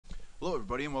Hello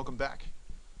everybody and welcome back.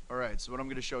 Alright, so what I'm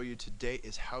going to show you today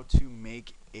is how to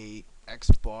make a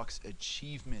Xbox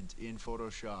achievement in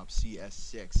Photoshop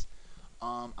CS6.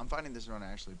 I'm finding this one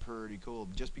actually pretty cool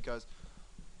just because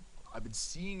I've been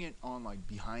seeing it on like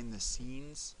behind the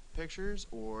scenes pictures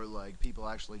or like people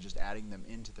actually just adding them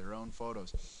into their own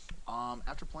photos.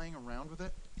 After playing around with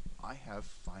it, I have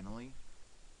finally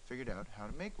figured out how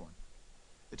to make one.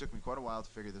 It took me quite a while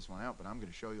to figure this one out, but I'm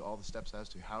going to show you all the steps as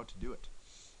to how to do it.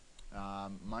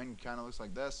 Mine kind of looks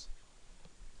like this,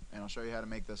 and I'll show you how to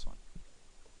make this one.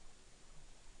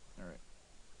 Alright,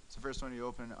 so first one, you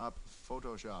open up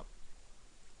Photoshop.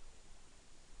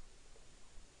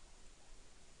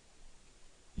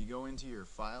 You go into your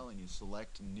file and you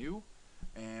select new,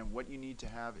 and what you need to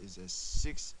have is a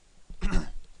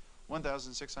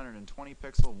 1620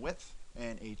 pixel width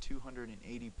and a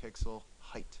 280 pixel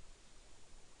height.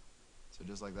 So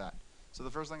just like that. So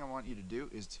the first thing I want you to do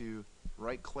is to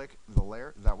right click the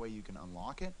layer, that way you can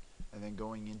unlock it, and then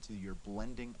going into your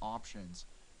blending options,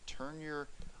 turn your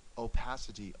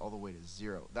opacity all the way to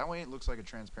 0. That way it looks like a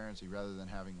transparency rather than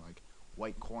having like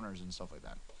white corners and stuff like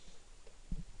that.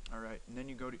 Alright, and then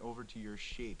you go over to your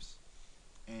shapes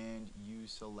and you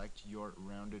select your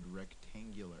rounded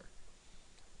rectangular.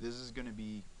 This is going to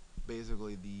be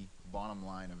basically the bottom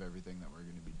line of everything that we're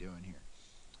going to be doing here.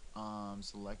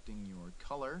 Selecting your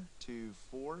color to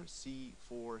 4C,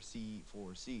 4C,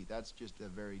 4C. That's just a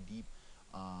very deep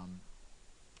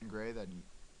gray that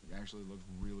actually looks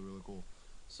really, really cool.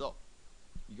 So,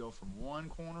 you go from one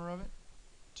corner of it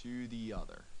to the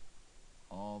other,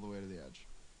 all the way to the edge.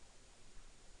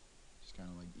 Just kind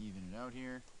of like even it out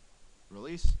here.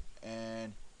 Release,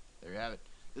 and there you have it.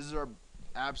 This is our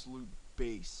absolute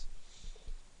base.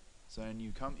 So then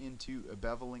you come into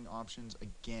beveling options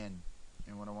again.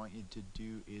 And what I want you to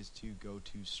do is to go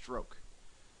to stroke.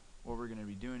 What we're going to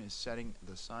be doing is setting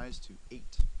the size to 8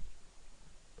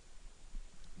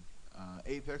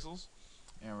 pixels,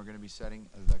 and we're going to be setting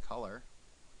the color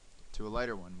to a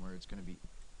lighter one where it's going to be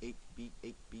 8B,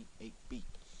 8B, 8B,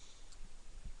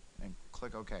 and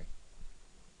click OK.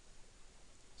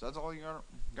 So that's all you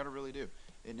gotta really do.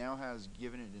 It now has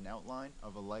given it an outline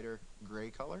of a lighter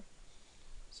gray color.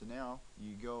 So now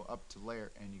you go up to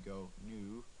layer and you go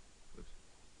new.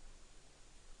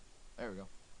 There we go.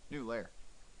 New layer.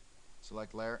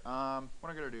 Select layer. What I'm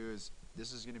going to do is,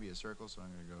 this is going to be a circle, so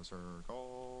I'm going to go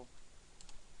circle.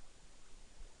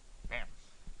 Bam.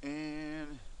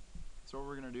 And so what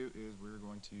we're going to do is we're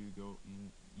going to go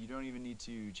in. You don't even need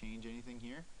to change anything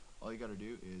here. All you got to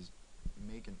do is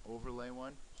make an overlay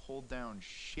one. Hold down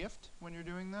shift when you're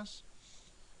doing this.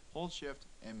 Hold shift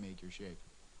and make your shape.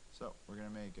 So we're going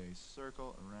to make a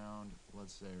circle around,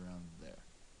 let's say around there.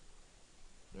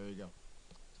 There you go.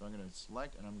 So I'm going to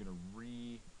select and I'm going to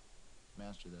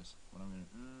remaster this. What I'm going to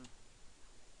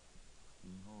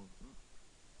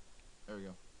there we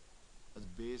go. That's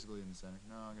basically in the center.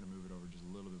 No, I'm going to move it over just a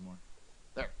little bit more.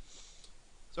 There.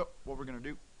 So what we're going to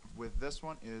do with this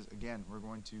one is, again, we're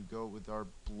going to go with our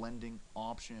blending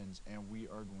options and we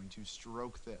are going to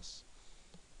stroke this.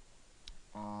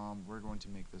 We're going to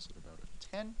make this at about a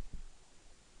 10.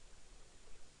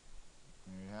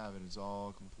 There you have it. It's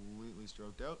all completely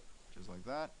stroked out. Just like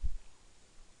that.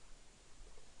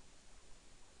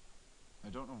 I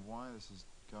don't know why this has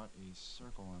got a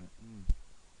circle on it.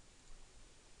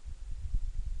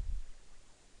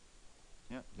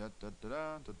 Yeah,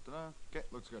 okay,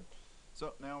 looks good.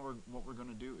 So now what we're going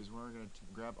to do is we're going to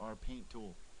grab our paint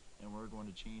tool and we're going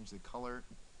to change the color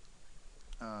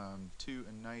to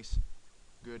a nice,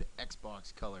 good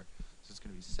Xbox color. So it's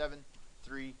going to be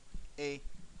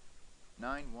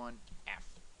 73A91F.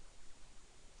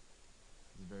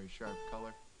 It's a very sharp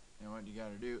color, and what you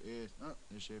gotta do is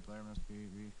this shape layer must be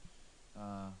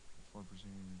 4%.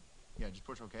 Yeah, just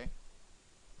push OK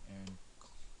and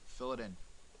fill it in.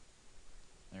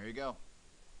 There you go.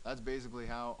 That's basically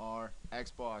how our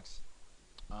Xbox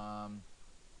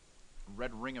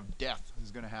red ring of death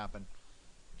is gonna happen,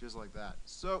 just like that.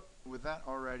 So with that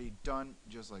already done,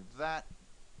 just like that,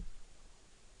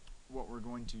 what we're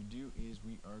going to do is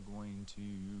we are going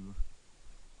to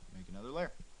make another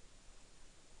layer.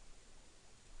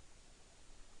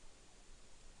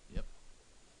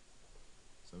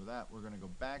 So with that, we're going to go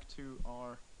back to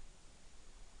our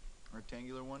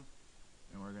rectangular one,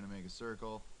 and we're going to make a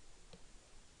circle.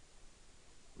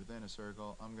 Within a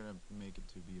circle, I'm going to make it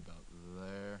to be about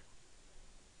there.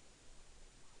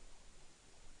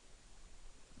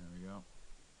 There we go.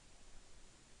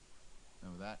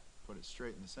 And with that, put it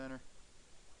straight in the center.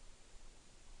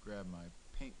 Grab my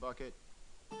paint bucket.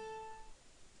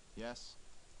 Yes.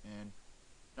 And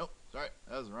nope, sorry,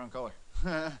 that was the wrong color.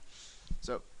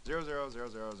 So 0, 0, 0,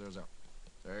 0, 0, 0.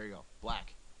 There you go.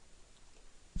 Black.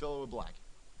 Fill it with black.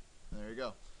 There you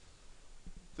go.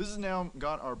 This has now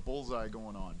got our bullseye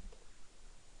going on.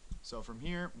 So from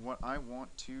here, what I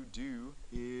want to do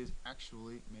is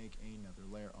actually make another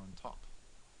layer on top.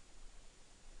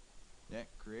 Yeah,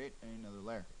 create another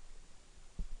layer.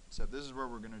 So this is what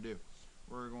we're going to do.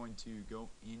 We're going to go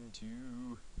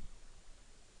into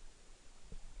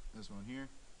this one here.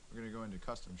 We're going to go into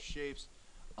custom shapes.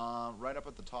 Right up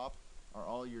at the top are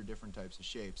all your different types of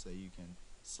shapes that you can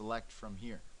select from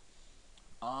here.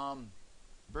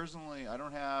 Personally, I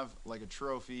don't have like a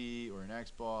trophy or an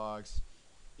Xbox,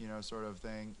 you know, sort of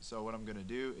thing. So what I'm going to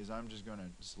do is I'm just going to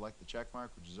select the check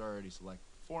mark, which is already selected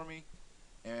for me,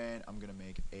 and I'm going to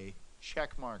make a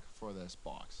check mark for this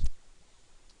box.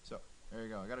 So there you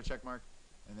go. I got a check mark,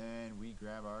 and then we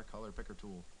grab our color picker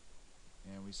tool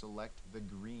and we select the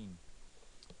green.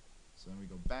 So then we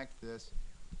go back to this,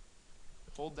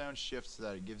 hold down shift so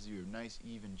that it gives you a nice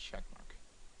even check mark.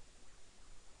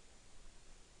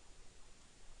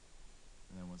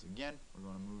 And then once again, we're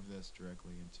going to move this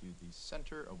directly into the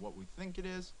center of what we think it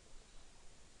is.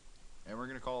 And we're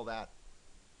going to call that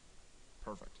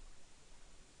perfect.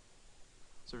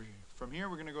 So from here,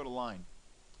 we're going to go to line.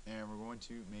 And we're going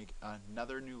to make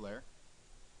another new layer.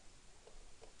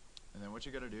 And then what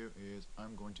you got to do is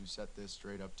I'm going to set this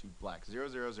straight up to black. 0,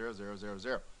 0, 0, 0, 0,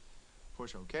 0.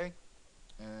 Push OK.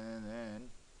 And then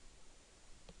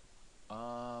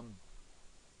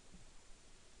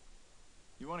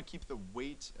you want to keep the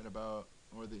weight at about,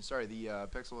 or the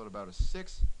pixel at about a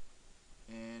 6,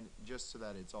 and just so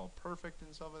that it's all perfect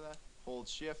and stuff like that, hold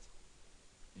shift,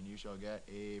 and you shall get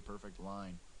a perfect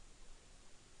line.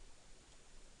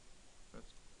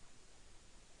 Oops.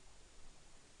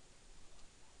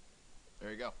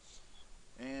 There you go.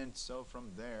 And so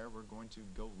from there, we're going to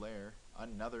go layer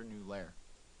another new layer.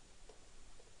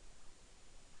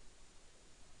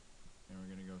 And we're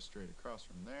going to go straight across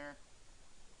from there.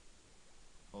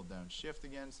 Hold down shift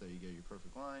again so you get your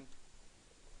perfect line.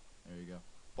 There you go.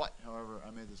 But, however,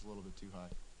 I made this a little bit too high.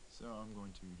 So I'm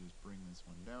going to just bring this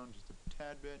one down just a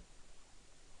tad bit.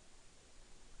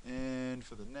 And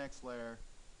for the next layer,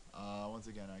 once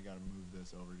again, I got to move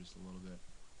this over just a little bit.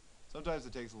 Sometimes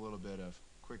it takes a little bit of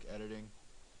quick editing.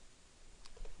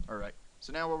 Alright,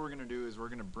 so now what we're going to do is we're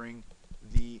going to bring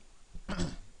the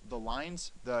the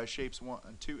lines, the shapes 1,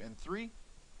 2, and 3,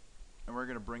 and we're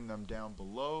going to bring them down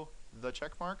below the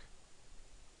check mark.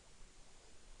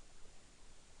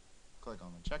 Click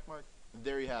on the check mark. And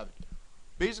there you have it.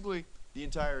 Basically, the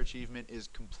entire achievement is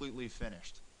completely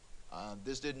finished.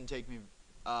 This didn't take me.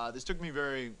 This took me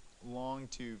very long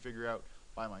to figure out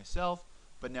by myself,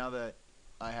 but now that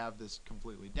I have this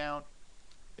completely down,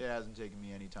 it hasn't taken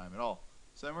me any time at all.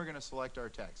 So then we're going to select our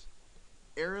text.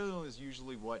 Arial is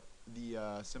usually what the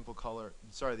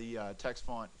the text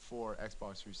font for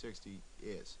Xbox 360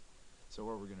 is. So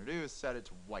what we're going to do is set it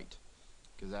to white,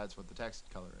 because that's what the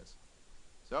text color is.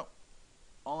 So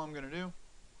all I'm going to do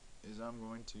is I'm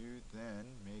going to then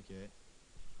make it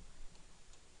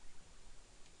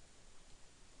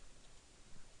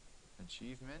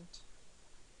achievement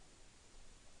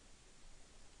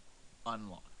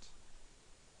unlocked.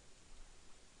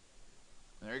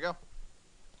 There you go.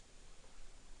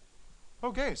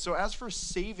 Okay, so as for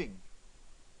saving,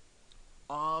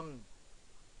 I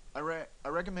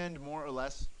recommend more or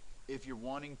less, if you're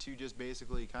wanting to just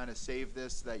basically kind of save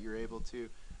this, that you're able to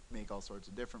make all sorts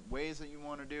of different ways that you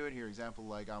want to do it. Here, example,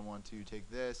 like I want to take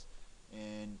this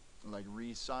and like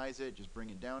resize it, just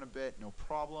bring it down a bit, no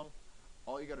problem.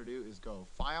 All you got to do is go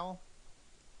File,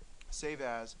 Save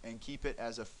As, and keep it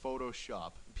as a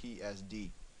Photoshop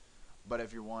PSD. But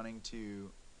if you're wanting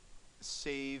to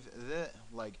save the,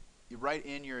 like, you write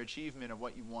in your achievement of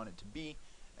what you want it to be,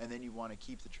 and then you want to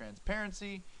keep the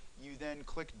transparency, you then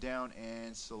click down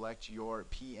and select your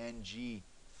PNG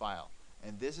file.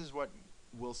 And this is what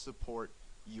will support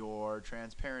your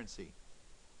transparency.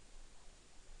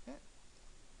 Okay.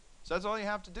 So that's all you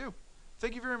have to do.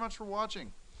 Thank you very much for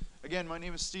watching. Again, my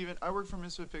name is Steven. I work for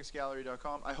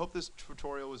MisfitPixGallery.com. I hope this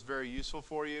tutorial was very useful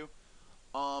for you.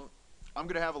 I'm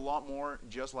going to have a lot more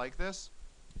just like this.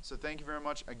 So thank you very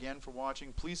much again for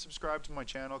watching. Please subscribe to my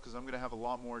channel, because I'm going to have a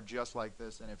lot more just like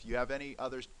this. And if you have any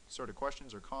other sort of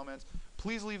questions or comments,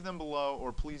 please leave them below,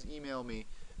 or please email me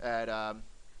at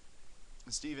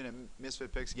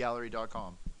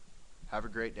Steven@MisfitPixGallery.com. Have a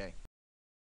great day.